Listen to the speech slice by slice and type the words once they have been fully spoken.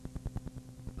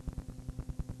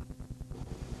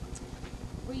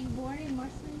Were you born in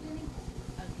Marceline, Jenny?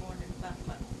 I was born in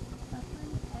Buffalo.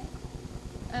 Buffalo? Okay.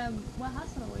 What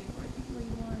hospital were you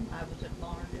born? I was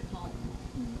born at home.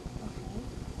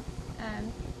 Okay.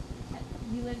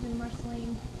 You lived in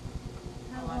Marceline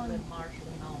how long? I lived in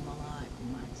Marceline all my life,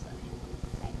 you might say.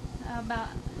 Okay.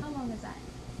 About how long is that?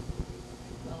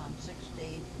 Well, I'm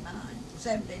 79,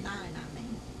 I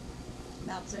mean.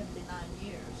 About 79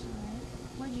 years. All right.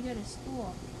 Where'd you go to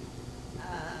school?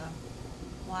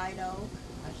 White Oak.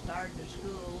 I started to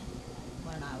school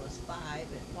when I was 5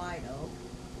 at White Oak.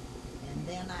 And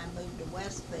then I moved to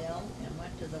Westville and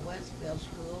went to the Westville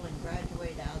school and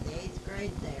graduated out of the 8th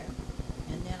grade there.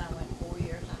 And then I went 4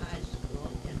 years of high school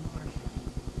in Marceline.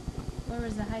 Where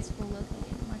was the high school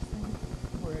located in Marceline?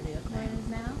 Where it is now. Where it is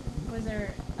now? Was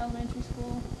there elementary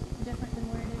school different than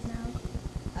where it is now?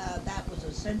 That was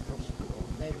a central school.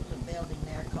 There was a building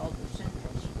there called the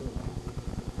Central School.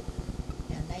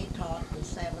 And they taught the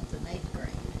 7th and 8th grade.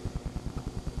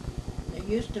 There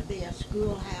used to be a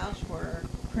schoolhouse where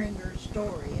Pringer's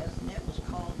store is, and it was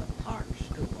called the Park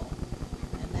School.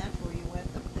 And that's where you went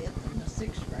the 5th and the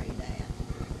 6th grade at.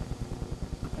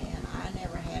 And I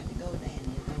never had to go to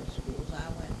any of those schools. I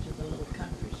went to the little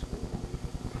country school.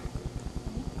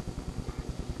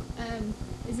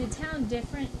 Is the town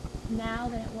different now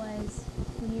than it was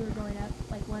when you were growing up?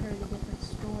 Like, what are the different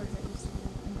stores that used to be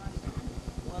in Marceline?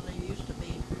 Well, there used to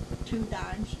be 2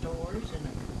 dime stores and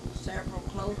several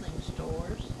clothing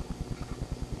stores.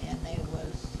 And there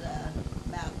was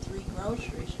about 3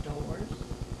 grocery stores.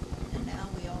 And now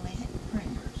we only have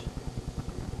Pringers.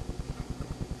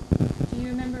 Do you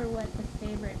remember what the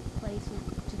favorite place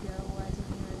to go was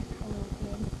when you were a little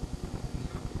kid?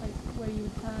 Like, where you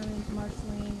would come into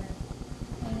Marceline or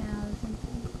hang out or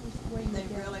something? Just where you would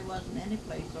There go? really wasn't any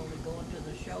place, only going to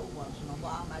the show once in a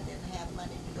while, and I didn't have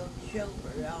money to go to the show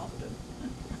very often.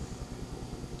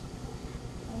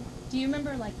 Do you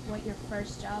remember, like, what your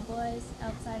first job was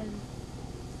outside of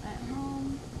at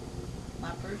home?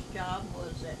 My first job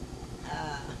was at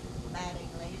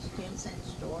Mattingly's 10-cent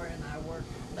store, and I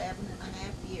worked 11 and a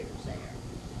half years there,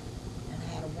 and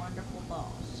had a wonderful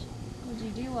boss. What did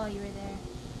you do while you were there?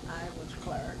 I was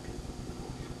clerk.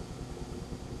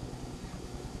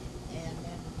 And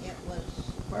then it was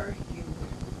first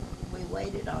we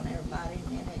waited on everybody, and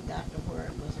then it got to where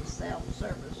it was a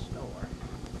self-service store.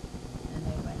 And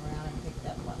they went around and picked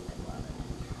up what they wanted.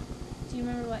 Do you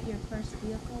remember what your first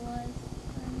vehicle was?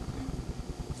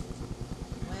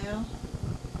 Well,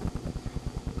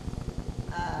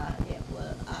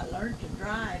 I learned to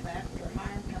drive after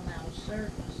Hiram come out of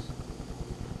service,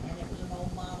 and it was an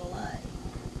old Model A.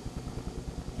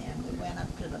 And we went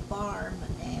up to the farm,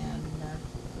 and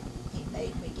he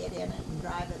made me get in it and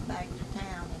drive it back to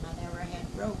town, and I never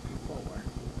had drove before.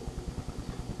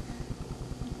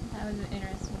 That was an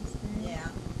interesting experience. Yeah.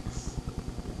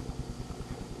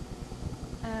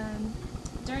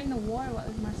 During the war, what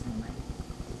was Marceline like?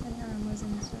 Said Hiram was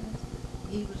in the service.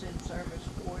 He was in service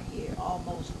 4 years,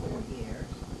 almost 4 years,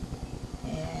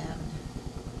 and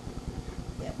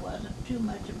it wasn't too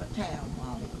much of a town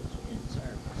while he was in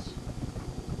service.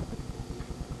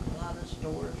 A lot of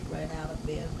stores went out of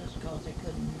business because they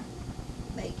couldn't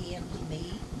make ends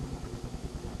meet.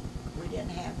 We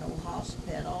didn't have no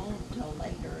hospital until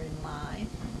later in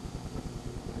life.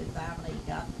 We finally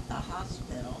got a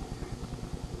hospital.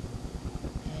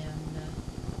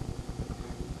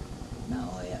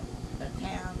 The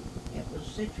town, it was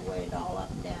situated all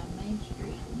up and down Main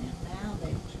Street, and then now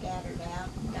they've scattered out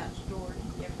and got stores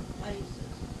in different places.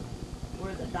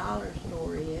 Where the dollar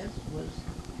store was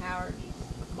Howard's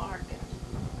Market.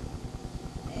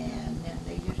 And then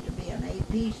there used to be an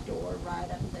AP store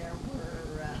right up there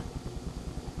where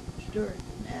Stewart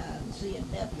C&W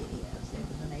is. There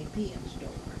was an AP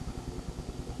store.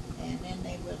 And then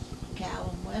there was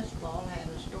Calvin Westfall had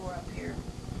a store up here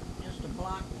just a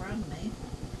block from me.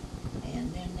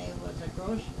 And then there was a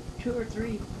 2 or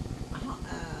 3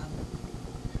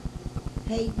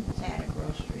 Hayden's had a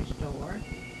grocery store.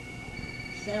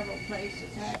 Several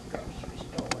places had grocery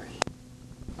stores.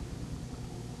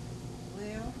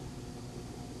 Well,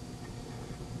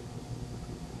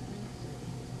 let's see.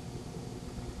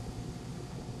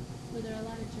 Were there a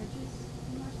lot of churches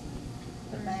in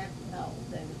Marceline? No,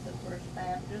 there was the First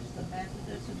Baptist, the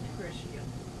Methodist, and the Christian,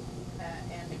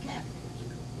 and the Catholic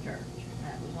Church.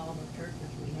 That was all the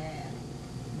churches we had.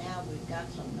 Now we've got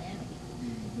so many.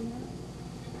 Yeah.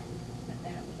 But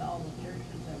that was all the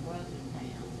churches there was in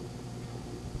town.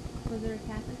 Was there a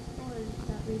Catholic school or is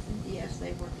that recent? Yes,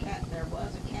 there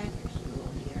was a Catholic school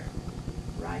here,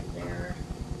 right there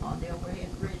on the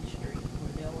overhead bridge street,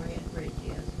 where the overhead bridge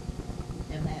is.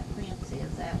 And that fence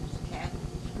is, that was a Catholic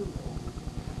school.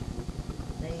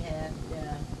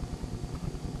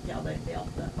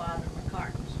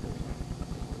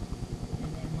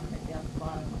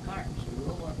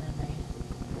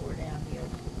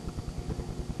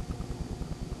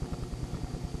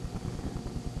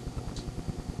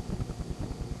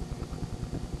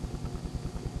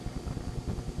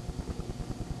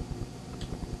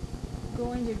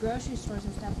 going to grocery stores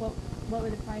and stuff, what were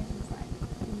the prices like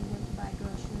when you went to buy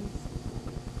groceries?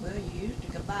 Well, you used to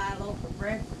could buy a loaf of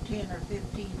bread for 10 or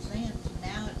 15 cents, and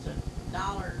now it's $1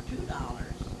 or $2.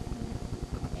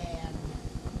 And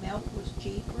milk was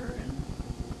cheaper, and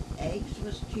eggs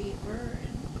was cheaper,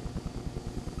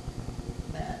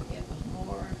 but it was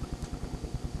more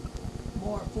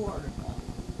affordable.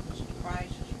 The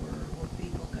prices where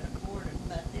people could afford it,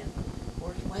 but then, of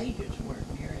course, wages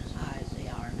weren't near as high as they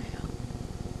are now.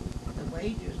 The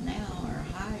wages now are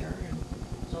higher, and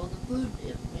so the food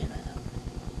is went up.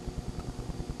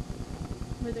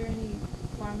 Were there any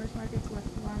farmers markets where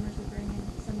farmers would bring in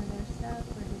some of their stuff,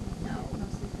 or did they No, get it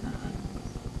mostly for the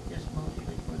families? just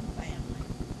mostly for the family.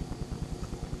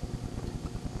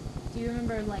 Do you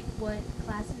remember like what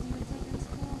classes you would take in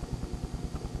school?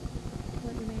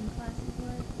 What your main classes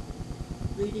were?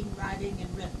 Reading, writing, and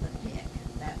arithmetic.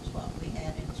 That's what we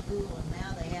had in school, and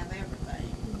now they have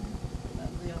everything. But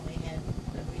we only had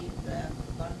to read the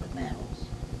fundamentals.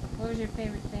 What was your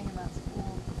favorite thing about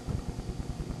school?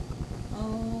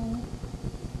 Oh,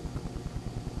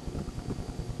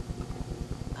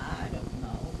 I don't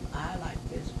know. I like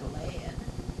physical ed.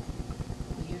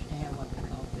 We used to have what they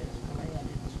call physical ed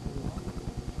in school.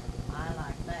 I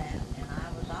like that, and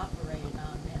I was operating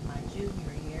on in my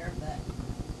junior year, but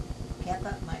kept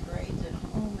up my grades at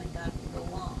home and got to go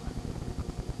on.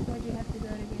 Where'd you have to go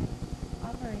to get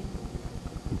operated?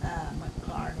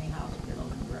 McClarney Hospital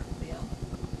in Brookville.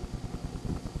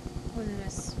 Was it a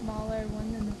smaller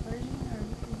one than the Persian, or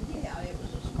was it Yeah, it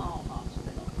was a small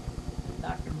hospital.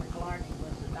 Dr. McClarney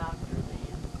was the doctor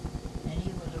then, and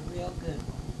he was a real good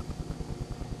one.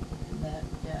 But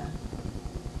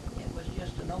it was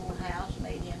just an old house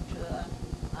made into a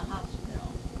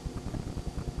hospital.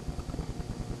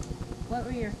 What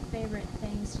were your favorite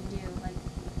things to do? Like,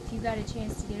 if you got a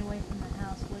chance to get away from the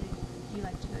house, what did you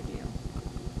like to go do?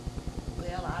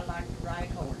 Well, I like to ride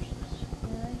horses.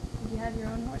 Really? Did you have your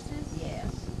own horses?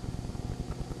 Yes.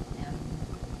 And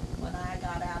when I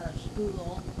got out of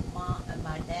school, Mom and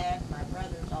my dad and my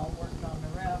brothers all worked on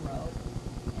the railroad,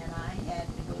 and I had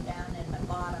to go down in the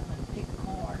bottom and pick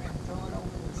corn and throw it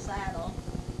over the saddle,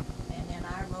 and then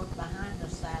I rode behind the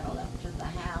saddle up to the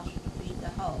house to feed the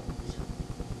hoes.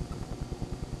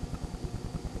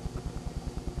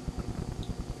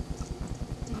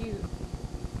 Did you?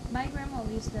 My grandma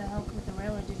used to help with the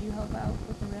railroad. Did you help out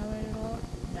with the railroad at all?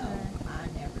 No, I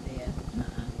never did.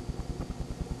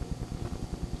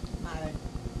 My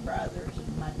brothers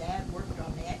and my dad worked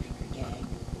on the extra gang.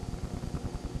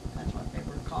 That's what they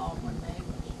were called when they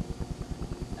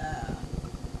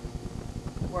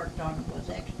worked on was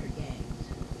extra gangs.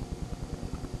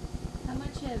 How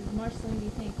much of Marceline do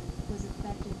you think was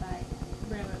affected by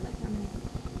railroad? Like how many,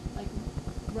 like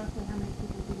roughly how many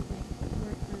people do you think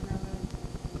worked for the railroad?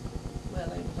 Well,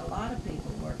 there was a lot of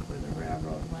people worked for the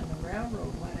railroad. When the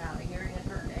railroad went out of here, it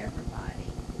hurt everybody.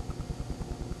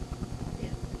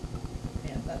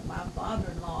 But my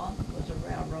father-in-law was a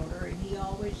railroader, and he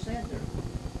always said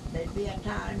there'd be a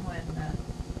time when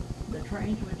the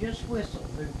trains would just whistle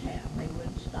through town. They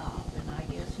wouldn't stop, and I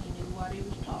guess he knew what he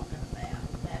was talking about.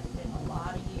 That's been a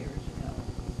lot of years ago.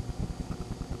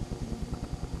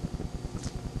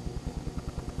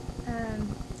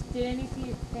 Did any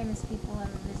famous people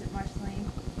ever visit Marceline?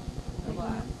 The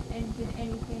what? And did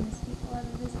any famous people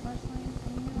ever visit Marceline that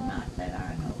you knew of? Not that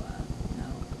I know of, no.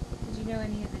 Did you know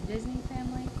any of the Disney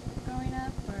family growing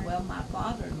up? Or? Well, my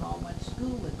father-in-law went to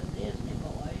school with the Disney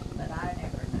boys, but I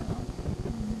never knew them.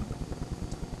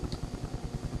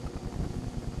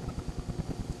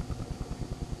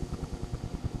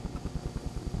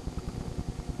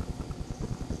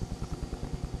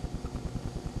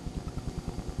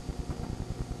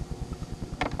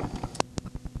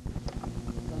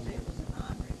 Because it was an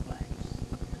honored place.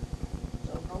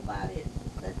 So nobody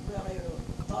that really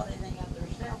thought anything of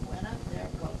themselves went up there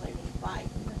because they was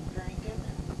fighting and drinking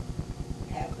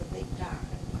and having a big time.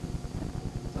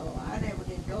 So I never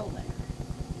did go there.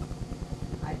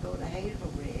 I'd go to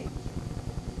Hazel Riggs,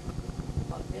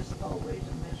 but Miss Foley's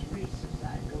and Miss Reese's,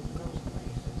 I'd go to those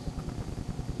places.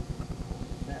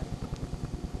 But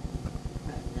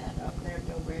that up there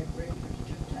to Red Bridge was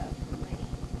too tough for me.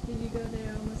 Did you go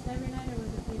there almost every night, or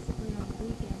was it basically on the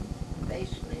weekend?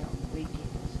 Basically on the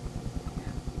weekends.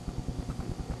 Yeah.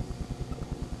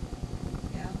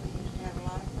 Yeah, we used to have a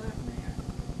lot of fun there.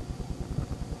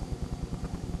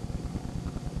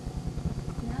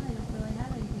 Now they don't really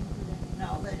have anything for them.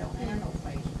 No, they don't have no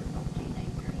place for no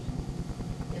teenagers.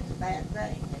 It's a bad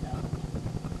thing, you know.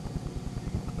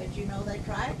 But you know, they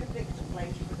tried to fix a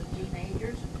place for the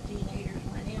teenagers, and the teenagers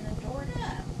went in and tore it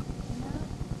up. Yeah.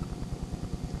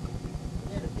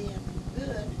 Instead of being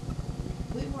good.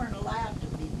 We weren't allowed to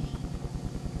be mean.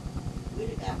 We'd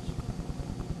have got,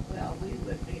 well, we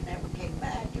never came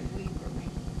back if we were mean.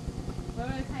 What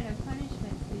were the kind of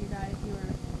punishments for you guys? You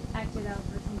were acted out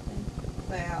for something.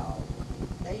 Well,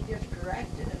 they just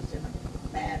corrected us in a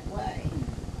bad way.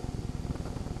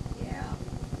 Yeah.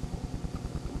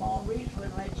 Mom Reese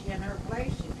wouldn't let you in her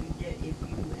place if you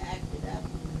acted up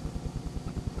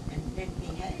and didn't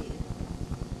behave.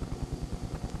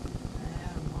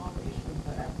 Mom Reese would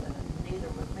put up with it. Neither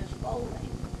would Miss Foley.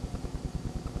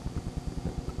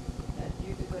 But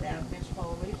you could go down to Miss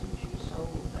Foley's and she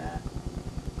sold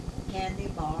candy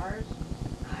bars,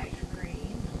 ice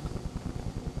cream,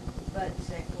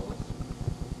 fudgsicles.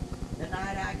 The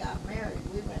night I got married,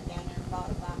 we went down there and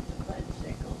bought a box of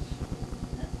fudgsicles.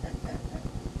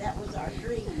 That was our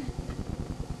treat. The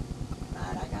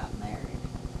night I got married.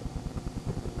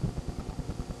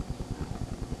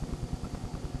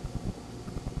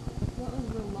 What was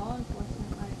the law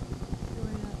enforcement like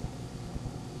growing up?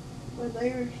 Well, they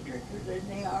were stricter than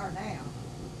they are now.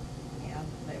 Yeah,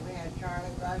 we had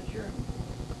Charlie Rusher,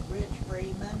 Rich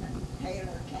Freeman, and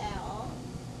Taylor Cowell.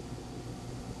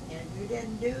 And if you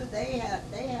didn't do, they had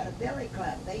a billy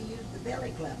club. They used the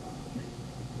billy club on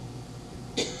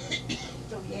you.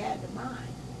 So you had to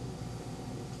mind.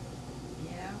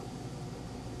 Yeah.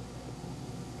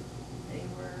 They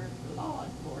were law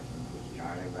enforcement. It was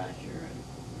Charlie Rusher and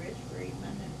Rich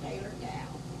Freeman and Taylor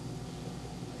Cowell.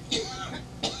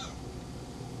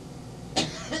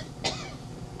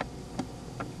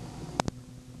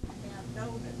 Have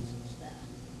donuts and stuff,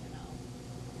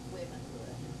 women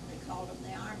would. They called them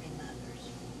the Army Mothers.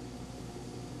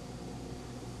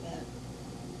 But,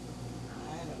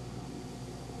 I don't know.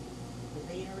 The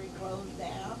beanery closed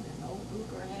down, and old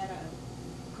Hooker had a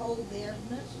coal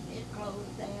business, and it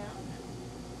closed down.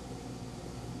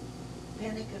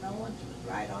 Penick Owens was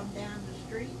right on down the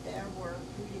street there where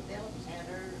Trudy Phillips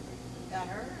got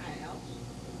her house,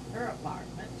 her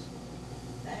apartments.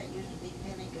 That used to be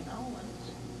Penick Owens.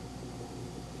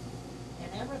 And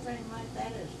everything like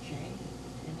that has changed.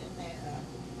 And then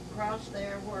across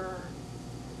there where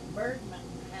Birdman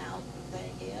House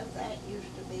thing is, that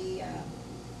used to be a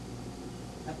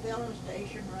filling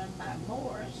station run by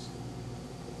Morris.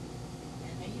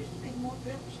 And there used to be more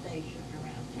filling stations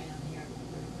around town here, but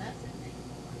there's nothing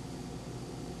anymore.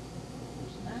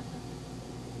 There's nothing.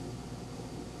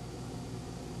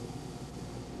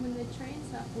 When the train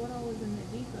stopped, what all was in the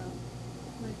depot?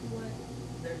 Like what?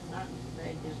 There's nothing.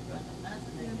 They just running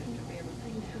nothing. They just took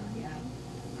everything down. Yeah.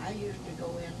 I used to go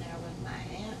in there with my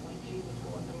aunt when she was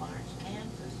going to Lawrence,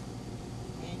 Kansas,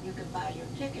 and you could buy your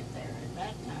ticket there at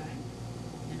that time.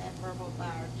 And that purple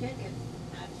bar ticket,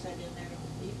 I'd sit in there at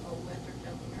the depot with her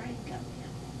till the train come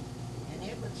in. And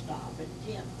it would stop at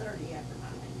 10:30 every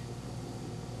night.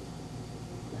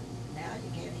 But now you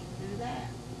can't even do that.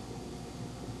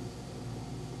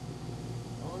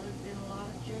 Oh, there's been a lot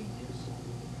of changes.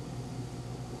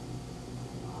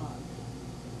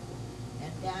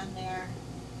 And down there,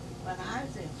 when I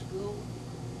was in school,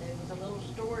 there was a little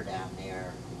store down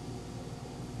there,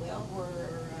 well,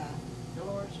 where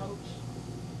Dolores Hopes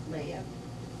lived.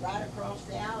 Right across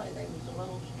the alley, there was a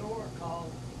little store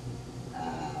called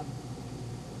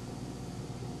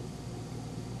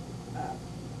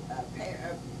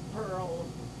Pearl.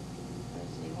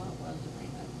 Let's see, what was the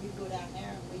name of it? You'd go down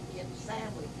there and we'd get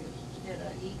sandwiches instead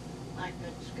of eating like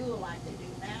at school like they do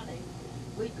nowadays.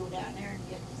 We'd go down there and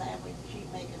get sandwiches.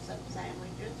 She'd make us some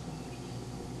sandwiches and we'd eat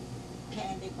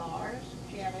candy bars.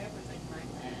 She had everything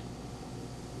like that.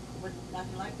 But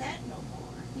nothing like that no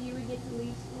more. So you would get to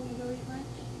leave school to go eat lunch?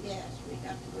 Yes, we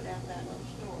got to go down to that little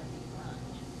store and eat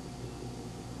lunch.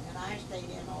 And I stayed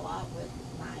in a lot with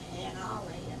my Aunt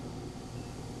Ollie, and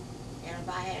if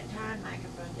I had time, I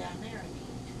could run down there and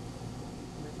eat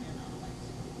with Aunt Ollie's.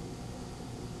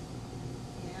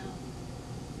 Yeah.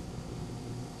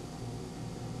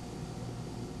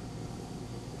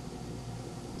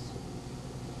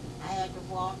 I had to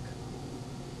walk.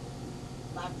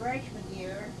 My freshman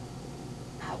year,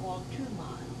 I walked 2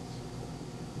 miles.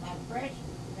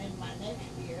 Then my next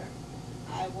year,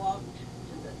 I walked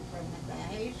from the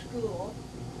Hay School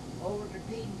over to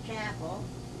Peden Chapel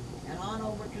and on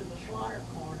over to the Slaughter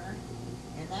Corner,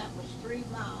 and that was 3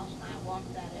 miles, and I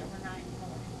walked that every night in the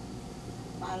morning.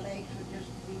 My legs would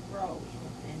just be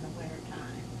frozen in the winter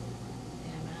time.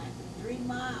 And 3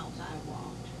 miles I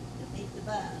walked to meet the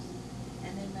bus.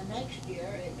 And then the next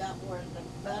year, it got where the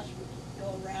bus would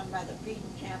go around by the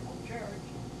Peden Chapel Church,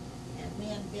 and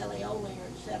me and Billy Olinger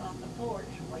would sit on the porch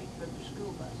and wait for the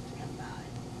school bus to come by.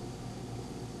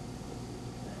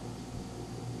 But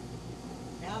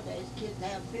nowadays, kids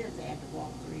have fears they have to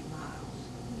walk 3 miles.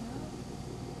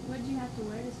 What did you have to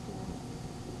wear to school?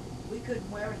 We couldn't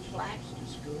wear slacks to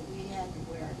school. We had to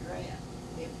wear a dress.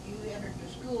 If you entered the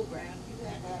school grounds, you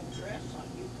had to have a dress on.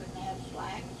 You couldn't have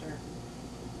slacks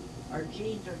or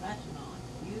jeans or nothing on.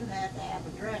 You had to have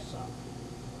a dress on.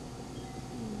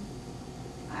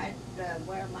 I'd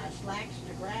wear my slacks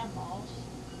to grandma's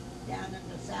down in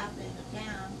the south end of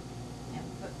town, and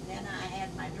then I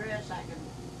had my dress.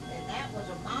 And that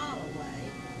was a mile away,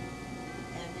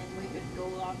 and then we could go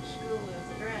on to school with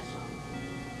the dress on.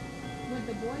 What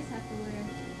did the boys have to wear?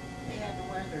 They had to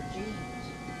wear their jeans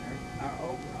or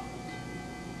overalls.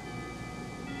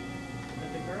 But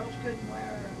the girls couldn't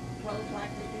wear clothes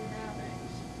like they do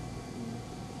nowadays.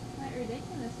 Quite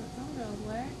ridiculous what some girls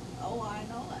wear. Oh, I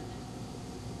know it.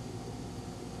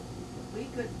 But we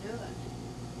couldn't do it.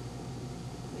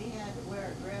 We had to wear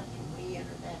a dress when we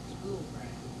entered that school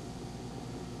ground.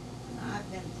 And I've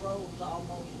been froze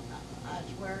almost, I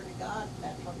swear to God,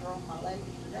 that's what's wrong with my legs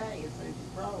today, is they're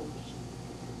froze.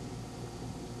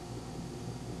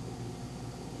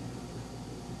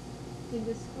 Did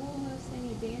the school host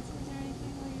any dances or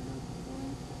anything while you were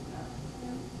going?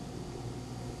 No?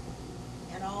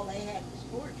 And all they had in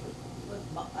sports was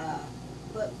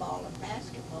football and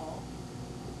basketball.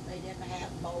 They didn't have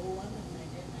bowling and they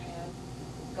didn't have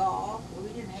golf.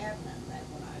 We didn't have none of that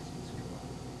when I was in school.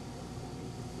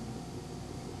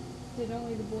 Did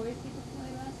only the boys get to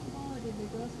play basketball, or did the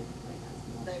girls get to play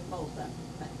basketball? They both of them,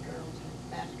 the girls and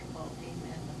basketball team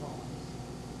and the boys.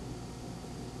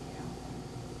 Yeah.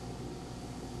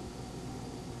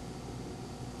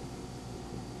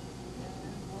 Yeah,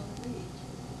 that's what it is.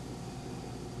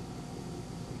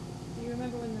 Do you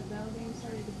remember when the bell game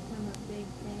started to become a big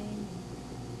thing?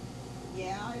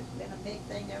 Yeah, it's been a big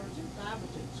thing ever since I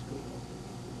was in school.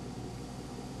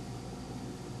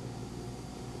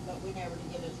 But we never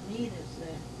did get as neat as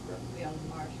the Brookfield and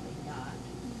Marshall got.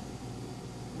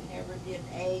 We never did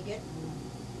egg it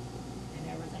and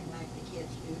everything like the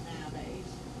kids do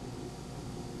nowadays.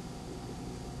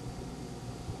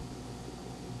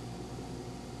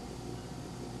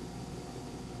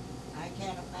 I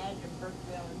can't imagine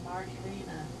Brookfield and Marshall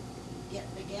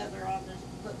getting together on this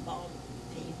football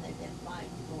team they've been fighting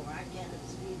for. I can't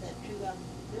see the two of them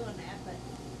doing that, but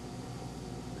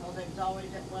because they was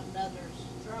always at one another's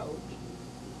throat.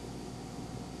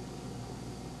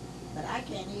 But I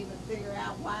can't even figure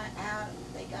out how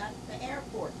they got the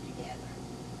airport together,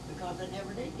 because they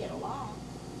never did get along.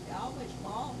 They always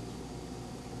fought.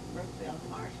 Brookfield and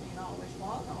Marshall always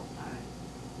fought all the time.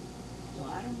 So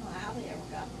I don't know how they ever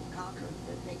got conquered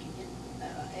that they could get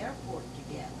the airport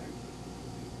together.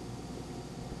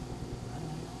 I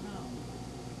don't know.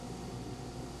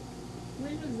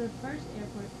 When was the first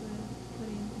airport put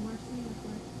in? Marceline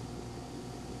Airport?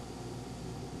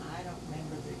 I don't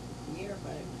remember the year,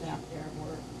 but it was out there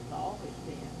where it's always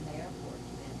been. The airport's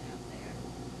been out there.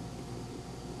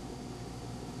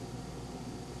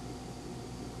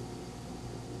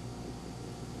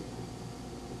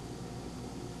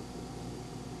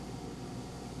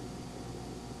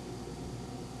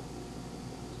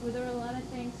 Were there a lot of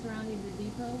things surrounding the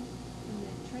depot when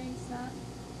the train stopped?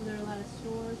 Were there a lot of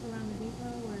stores around the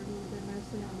depot, or was it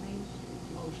mostly on Main Street?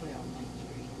 Mostly on Main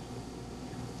Street.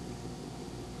 Yeah,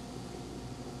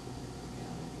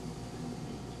 on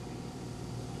Main Street.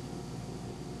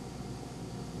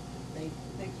 They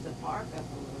fixed the park up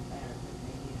a little better than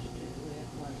they used to.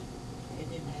 It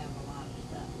didn't have a lot of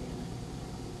stuff in it.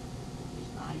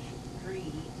 These nice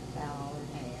trees, about all it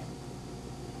had.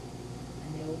 And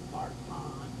the old park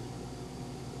pond.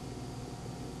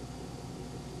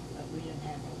 But we didn't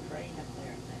have no train up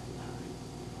there at that time.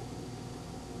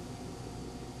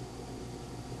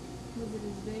 Was it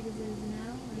as big as it is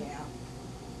now?